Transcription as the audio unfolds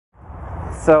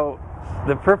So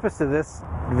the purpose of this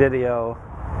video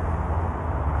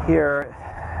here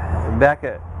back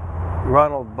at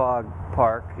Ronald Bog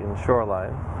Park in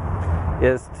Shoreline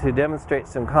is to demonstrate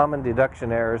some common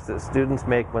deduction errors that students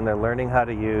make when they're learning how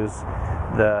to use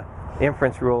the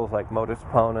inference rules like modus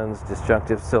ponens,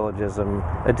 disjunctive syllogism,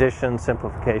 addition,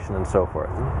 simplification, and so forth.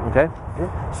 Okay?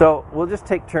 So we'll just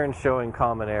take turns showing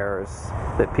common errors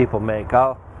that people make.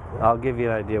 I'll give you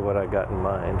an idea what I got in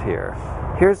mind here.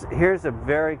 Here's a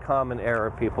very common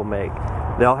error people make.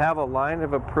 They'll have a line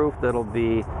of a proof that'll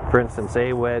be, for instance,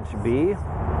 A wedge B,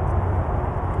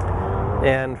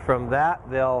 and from that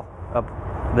they'll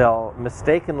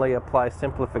mistakenly apply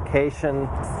simplification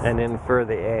and infer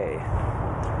the A.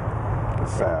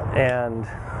 Sad. And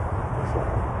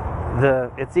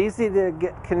it's easy to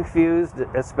get confused,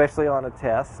 especially on a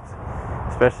test.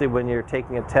 Especially when you're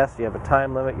taking a test, you have a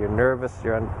time limit, you're nervous,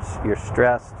 you're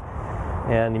stressed,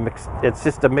 and it's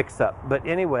just a mix-up. But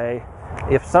anyway,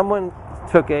 if someone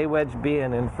took A wedge B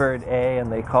and inferred A and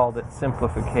they called it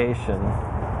simplification,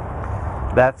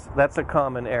 that's a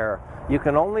common error. You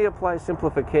can only apply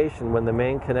simplification when the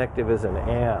main connective is an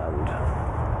AND.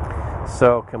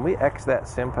 So can we X that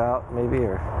simp out maybe,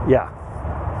 or yeah.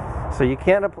 So you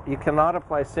cannot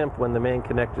apply simp when the main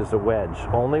connective is a wedge.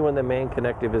 Only when the main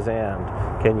connective is AND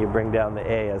can you bring down the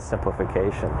A as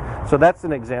simplification. So that's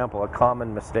an example, a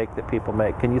common mistake that people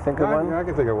make. Can you think of one? I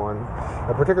can think of one,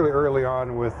 particularly early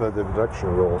on with the deduction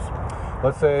rules.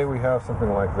 Let's say we have something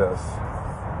like this.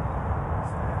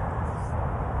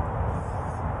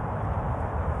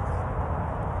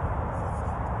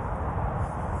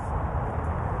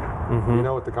 You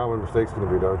know what the common mistake's going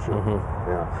to be, don't you?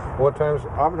 Yeah. Well,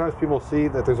 oftentimes people see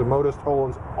that there's a modus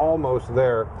tollens almost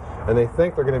there, and they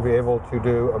think they're going to be able to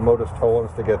do a modus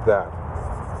tollens to get that.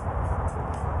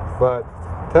 But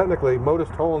technically, modus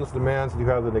tollens demands that you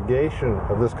have the negation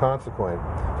of this consequent.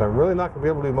 So I'm really not going to be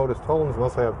able to do modus tollens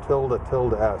unless I have tilde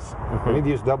s. I need to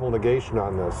use double negation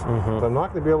on this. So I'm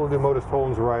not going to be able to do modus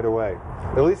tollens right away.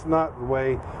 At least not the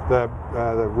way the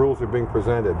rules are being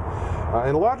presented.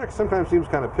 And logic sometimes seems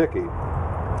kind of picky.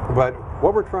 But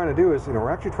what we're trying to do is, we're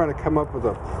actually trying to come up with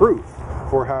a proof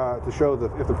for how to show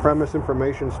that if the premise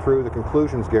information is true, the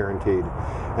conclusion is guaranteed.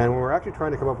 And when we're actually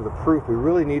trying to come up with a proof, we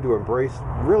really need to embrace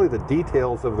really the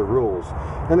details of the rules.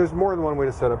 And there's more than one way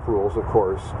to set up rules, of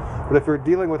course. But if you're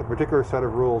dealing with a particular set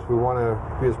of rules, we want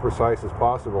to be as precise as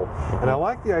possible. And I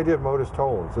like the idea of modus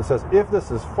tollens. It says if this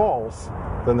is false,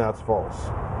 then that's false.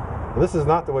 And this is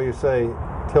not the way you say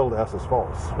tilde s is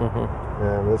false.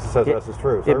 And this says s is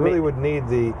true. So I really would need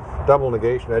the double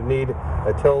negation. I'd need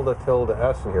a tilde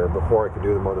s in here before I could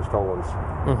do the modus tollens.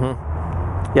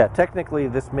 Yeah, technically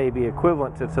this may be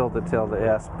equivalent to tilde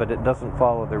s, but it doesn't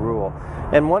follow the rule.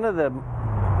 And one of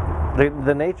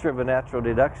the nature of a natural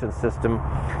deduction system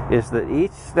is that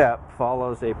each step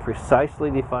follows a precisely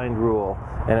defined rule,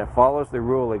 and it follows the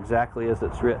rule exactly as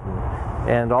it's written.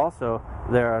 And also,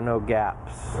 there are no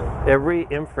gaps. Every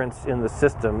inference in the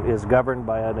system is governed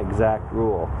by an exact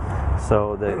rule.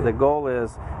 So the goal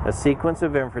is a sequence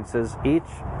of inferences, each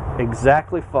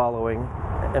exactly following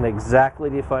an exactly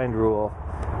defined rule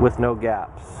with no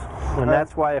gaps. And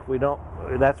that's why if we don't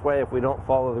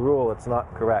follow the rule, it's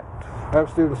not correct. I have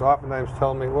students oftentimes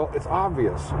tell me, well, it's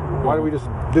obvious. Why do we just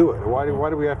do it? Why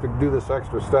do we have to do this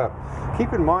extra step?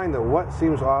 Keep in mind that what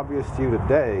seems obvious to you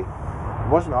today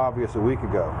wasn't obvious a week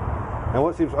ago. And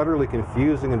what seems utterly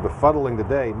confusing and befuddling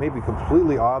today may be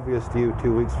completely obvious to you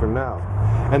 2 weeks from now.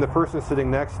 And the person sitting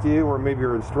next to you, or maybe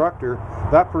your instructor,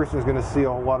 that person is going to see a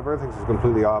whole lot of other things as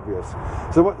completely obvious.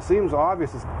 So what seems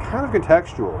obvious is kind of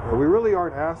contextual. We really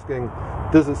aren't asking,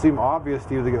 does it seem obvious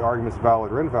to you that the argument's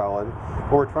valid or invalid?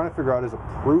 What we're trying to figure out is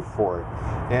a proof for it.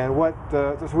 And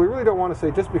so we really don't want to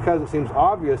say, just because it seems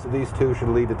obvious that these two should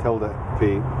lead to tilde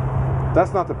p,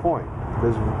 that's not the point.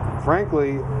 Because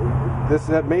frankly,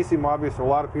 that may seem obvious to a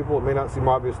lot of people, it may not seem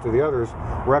obvious to the others.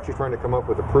 We're actually trying to come up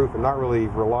with a proof and not really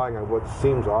relying on what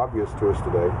seems obvious to us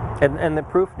today. And the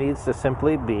proof needs to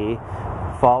simply be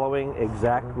following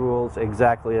exact rules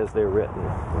exactly as they're written.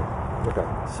 Okay.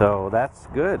 So that's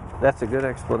good. That's a good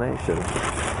explanation.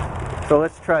 So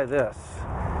let's try this.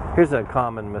 Here's a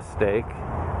common mistake.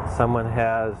 Someone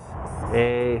has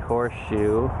A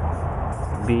horseshoe,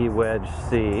 B wedge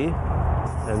C,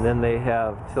 and then they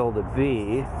have tilde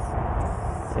B,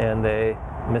 and they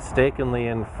mistakenly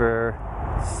infer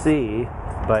C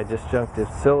by disjunctive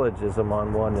syllogism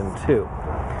on 1 and 2.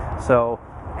 So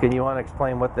can you want to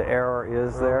explain what the error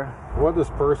is there? What this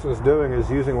person is doing is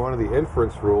using one of the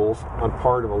inference rules on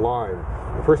part of a line.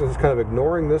 The person is kind of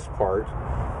ignoring this part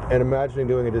and imagining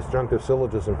doing a disjunctive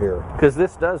syllogism here. Because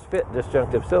this does fit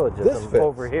disjunctive syllogism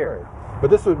over here. Right. But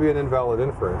this would be an invalid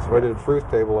inference. If I did a truth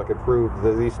table, I could prove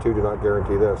that these two do not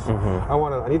guarantee this.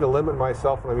 I need to limit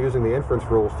myself when I'm using the inference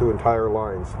rules to entire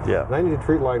lines. Yeah. And I need to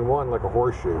treat line 1 like a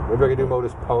horseshoe. Maybe I could do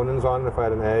modus ponens on it if I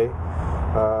had an A.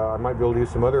 I might be able to use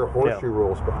some other horseshoe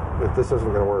rules, but this isn't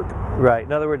going to work. Right.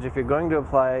 In other words, if you're going to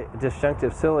apply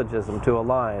disjunctive syllogism to a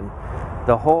line,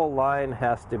 the whole line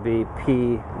has to be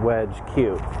P wedge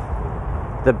Q.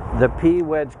 The P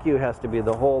wedge Q has to be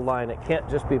the whole line. It can't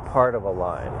just be part of a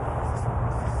line.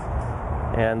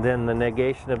 And then the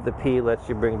negation of the P lets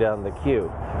you bring down the Q.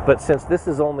 But since this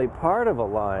is only part of a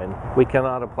line, we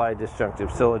cannot apply disjunctive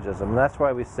syllogism. That's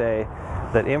why we say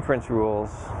that inference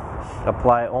rules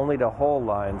apply only to whole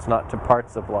lines, not to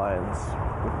parts of lines.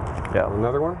 Yeah.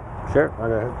 Another one? Sure.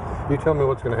 Okay. You tell me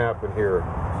what's going to happen here.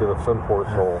 See if some poor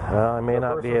soul. I may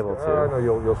not be able to. No,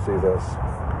 you'll see this.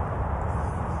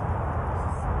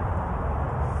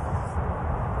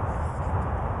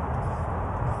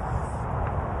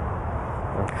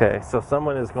 Okay, so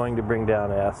someone is going to bring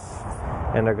down S,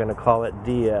 and they're going to call it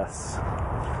DS.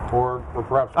 Or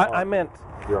perhaps I meant,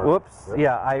 whoops,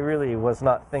 yeah, I really was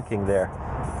not thinking there.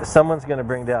 Someone's going to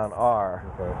bring down R,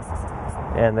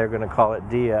 and they're going to call it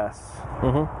DS.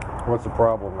 What's the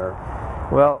problem there?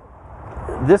 Well,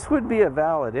 this would be a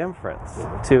valid inference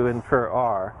to infer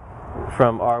R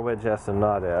from R wedge S and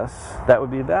not S. That would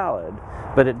be valid,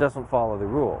 but it doesn't follow the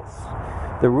rules.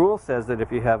 The rule says that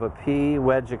if you have a P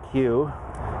wedge a Q,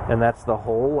 and that's the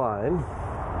whole line,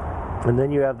 and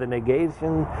then you have the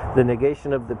negation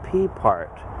of the P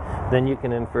part, then you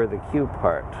can infer the Q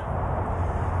part.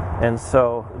 And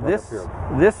so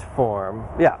this form,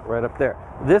 yeah, right up there,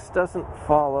 this doesn't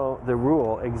follow the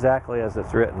rule exactly as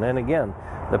it's written. And again,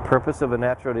 the purpose of a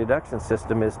natural deduction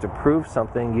system is to prove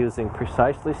something using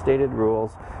precisely stated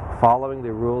rules, following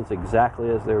the rules exactly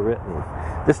as they're written.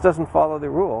 This doesn't follow the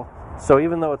rule, so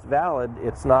even though it's valid,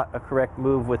 it's not a correct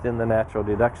move within the natural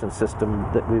deduction system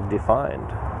that we've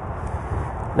defined.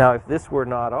 Now, if this were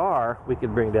not R, we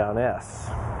could bring down S.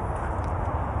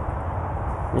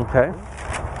 Okay?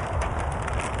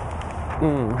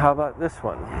 How about this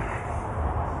one?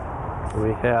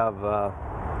 We have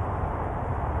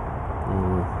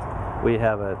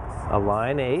a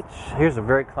line H. Here's a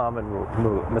very common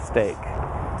mistake.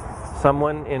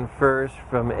 Someone infers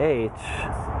from H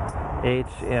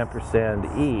ampersand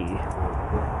E,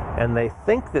 and they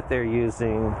think that they're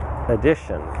using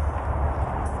addition.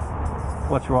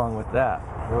 What's wrong with that?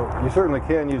 Well, you certainly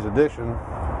can use addition,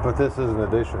 but this isn't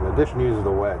addition. Addition uses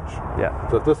a wedge. Yeah.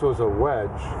 So if this was a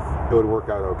wedge, it would work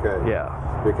out okay. Yeah.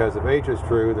 Because if H is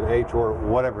true, then H or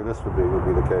whatever this would be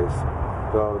the case.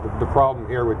 So the problem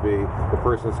here would be the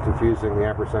person's confusing the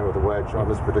ampersand with the wedge on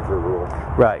this particular rule.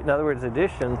 Right. In other words,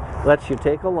 addition lets you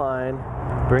take a line,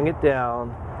 bring it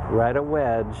down, write a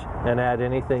wedge, and add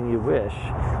anything you wish.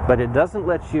 But it doesn't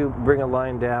let you bring a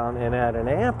line down and add an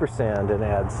ampersand and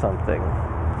add something.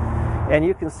 And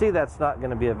you can see that's not going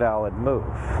to be a valid move.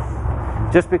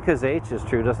 Just because H is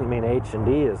true doesn't mean H and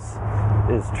D is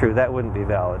true. That wouldn't be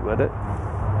valid, would it?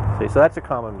 See, so that's a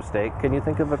common mistake. Can you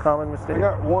think of a common mistake? I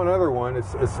got one other one.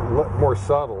 It's more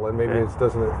subtle, and maybe it's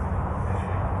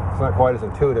not quite as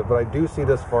intuitive, but I do see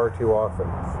this far too often.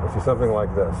 I see something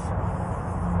like this.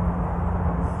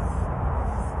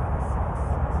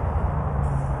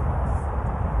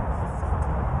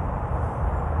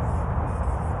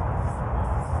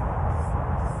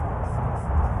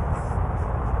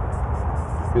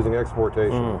 Using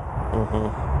exportation.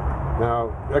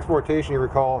 Now, exportation, you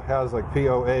recall, has like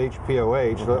POH,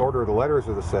 POH. The order of the letters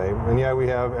are the same. And yeah, we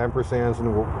have ampersands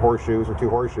and horseshoes, or two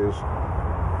horseshoes.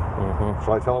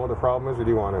 Shall I tell them what the problem is, or do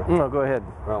you want to? No, go ahead.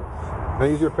 Well, can I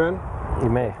use your pen? You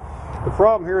may. The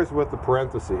problem here is with the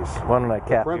parentheses. Why don't I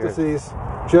cap the parentheses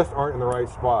just aren't in the right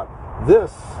spot.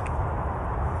 This,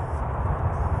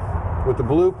 with the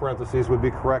blue parentheses, would be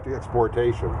correct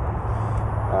exportation.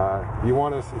 If you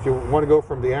want to go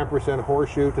from the ampersand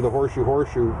horseshoe to the horseshoe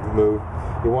move,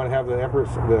 you want to have the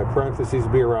parentheses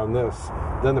be around this.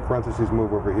 Then the parentheses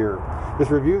move over here. Just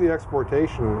review the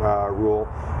exportation rule,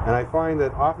 and I find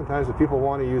that oftentimes if people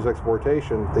want to use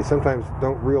exportation, they sometimes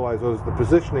don't realize the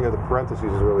positioning of the parentheses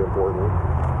is really important.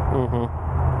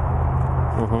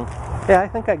 Yeah, I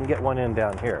think I can get one in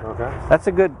down here. Okay. That's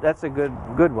a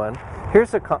good one.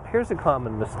 Here's a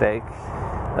common mistake.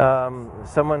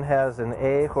 Someone has an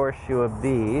A horseshoe, a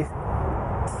B,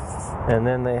 and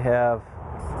then they have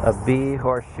a B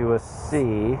horseshoe, a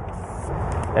C,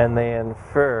 and they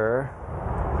infer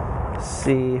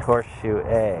C horseshoe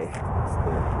A.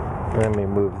 Let me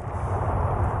move.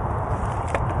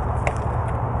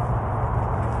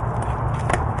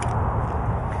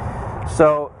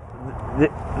 So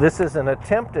this is an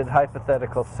attempted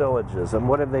hypothetical syllogism.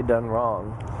 What have they done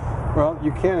wrong? Well,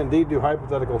 you can indeed do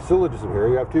hypothetical syllogism here.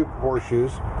 You have two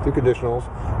horseshoes, two conditionals,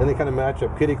 and they kind of match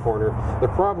up kitty corner. The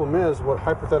problem is what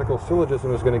hypothetical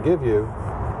syllogism is going to give you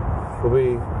will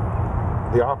be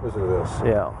the opposite of this.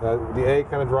 Yeah. The A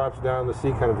kind of drops down, the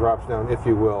C kind of drops down, if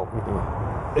you will.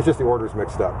 It's just the order's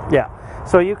mixed up. Yeah.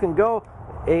 So you can go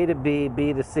A to B,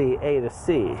 B to C, A to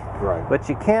C. Right. But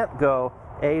you can't go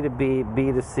A to B,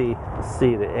 B to C,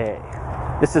 C to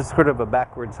A. This is sort of a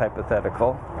backwards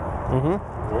hypothetical.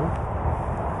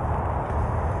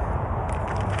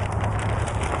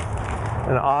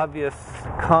 An obvious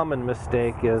common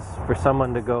mistake is for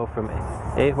someone to go from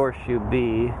A horseshoe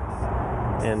B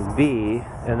and B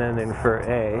and then infer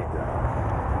A.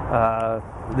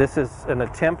 This is an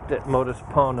attempt at modus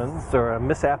ponens, or a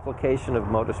misapplication of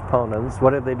modus ponens.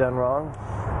 What have they done wrong?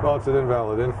 Well, it's an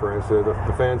invalid inference.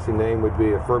 The fancy name would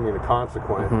be affirming the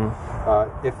consequent.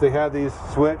 If they had these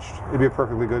switched, it'd be a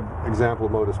perfectly good example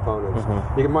of modus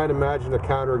ponens. You might imagine a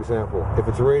counterexample. If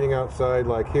it's raining outside,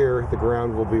 like here, the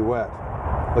ground will be wet.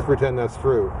 Let's pretend that's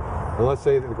true. And let's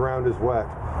say that the ground is wet.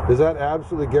 Does that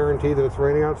absolutely guarantee that it's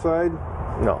raining outside?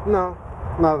 No. No.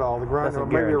 Not at all. The ground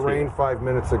maybe it rained 5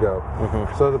 minutes ago.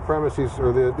 So the premises,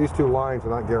 or these two lines, are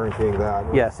not guaranteeing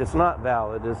that. Yes, it's not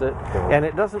valid, is it? No. And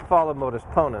it doesn't follow modus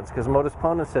ponens, because modus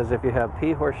ponens says if you have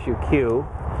P horseshoe Q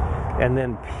and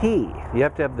then P, you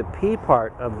have to have the P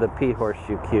part of the P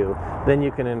horseshoe Q, then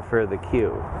you can infer the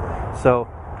Q. So,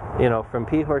 you know, from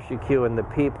P horseshoe Q and the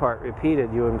P part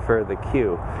repeated, you infer the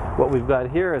Q. What we've got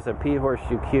here is a P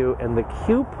horseshoe Q and the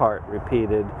Q part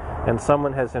repeated, and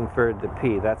someone has inferred the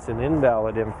P. That's an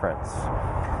invalid inference.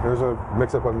 There's a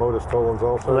mix-up on modus tollens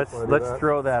also. Let's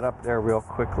throw that up there real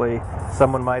quickly.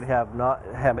 Someone might have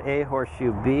A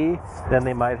horseshoe B, then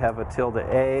they might have a tilde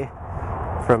A.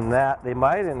 From that, they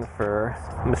might infer,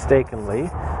 mistakenly,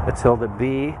 a tilde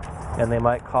B, and they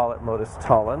might call it modus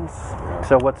tollens.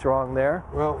 So what's wrong there?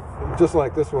 Well, just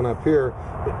like this one up here,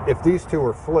 if these two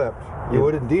were flipped, you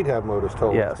would indeed have modus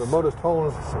tollens. Yes. But modus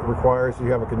tollens requires you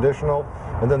have a conditional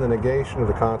and then the negation of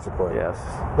the consequent. Yes.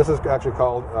 This is actually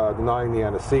called denying the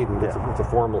antecedent. It's a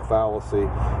formal fallacy,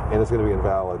 and it's going to be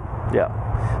invalid. Yeah.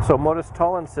 So modus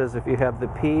tollens says if you have the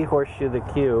P horseshoe the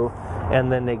Q and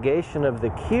the negation of the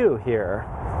Q here,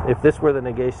 if this were the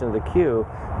negation of the Q,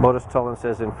 modus tollens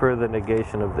says infer the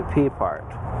negation of the P part.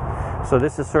 So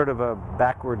this is sort of a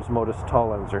backwards modus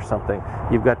tollens or something.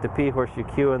 You've got the P horseshoe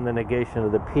Q and the negation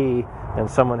of the P, and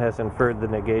someone has inferred the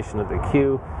negation of the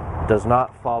Q. Does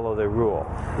not follow the rule.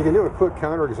 You can do a quick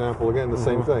counterexample, again, the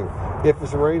same thing. If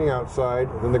it's raining outside,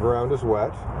 then the ground is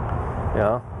wet.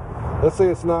 Yeah. Let's say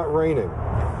it's not raining.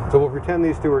 So we'll pretend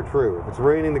these two are true. If it's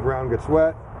raining, the ground gets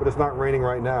wet, but it's not raining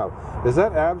right now. Does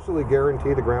that absolutely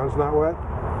guarantee the ground's not wet?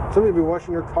 Somebody will be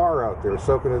washing their car out there,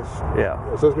 soaking its... Yeah.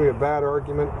 So it's going to be a bad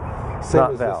argument.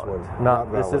 Same as this one. Not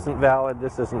valid. This isn't valid.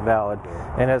 This isn't valid.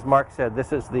 And as Mark said,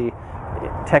 this is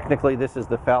technically this is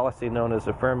the fallacy known as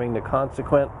affirming the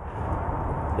consequent.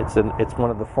 It's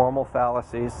one of the formal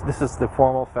fallacies. This is the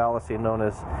formal fallacy known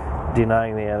as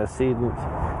denying the antecedent,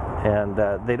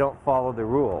 and they don't follow the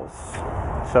rules.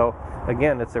 So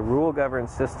again, it's a rule-governed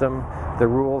system. The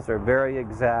rules are very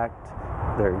exact.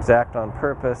 They're exact on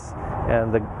purpose,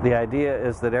 and the idea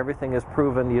is that everything is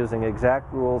proven using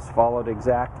exact rules followed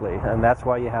exactly, and that's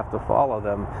why you have to follow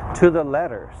them to the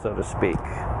letter, so to speak.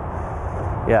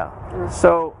 Yeah.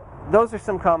 So those are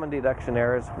some common deduction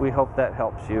errors. We hope that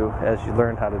helps you as you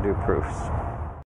learn how to do proofs.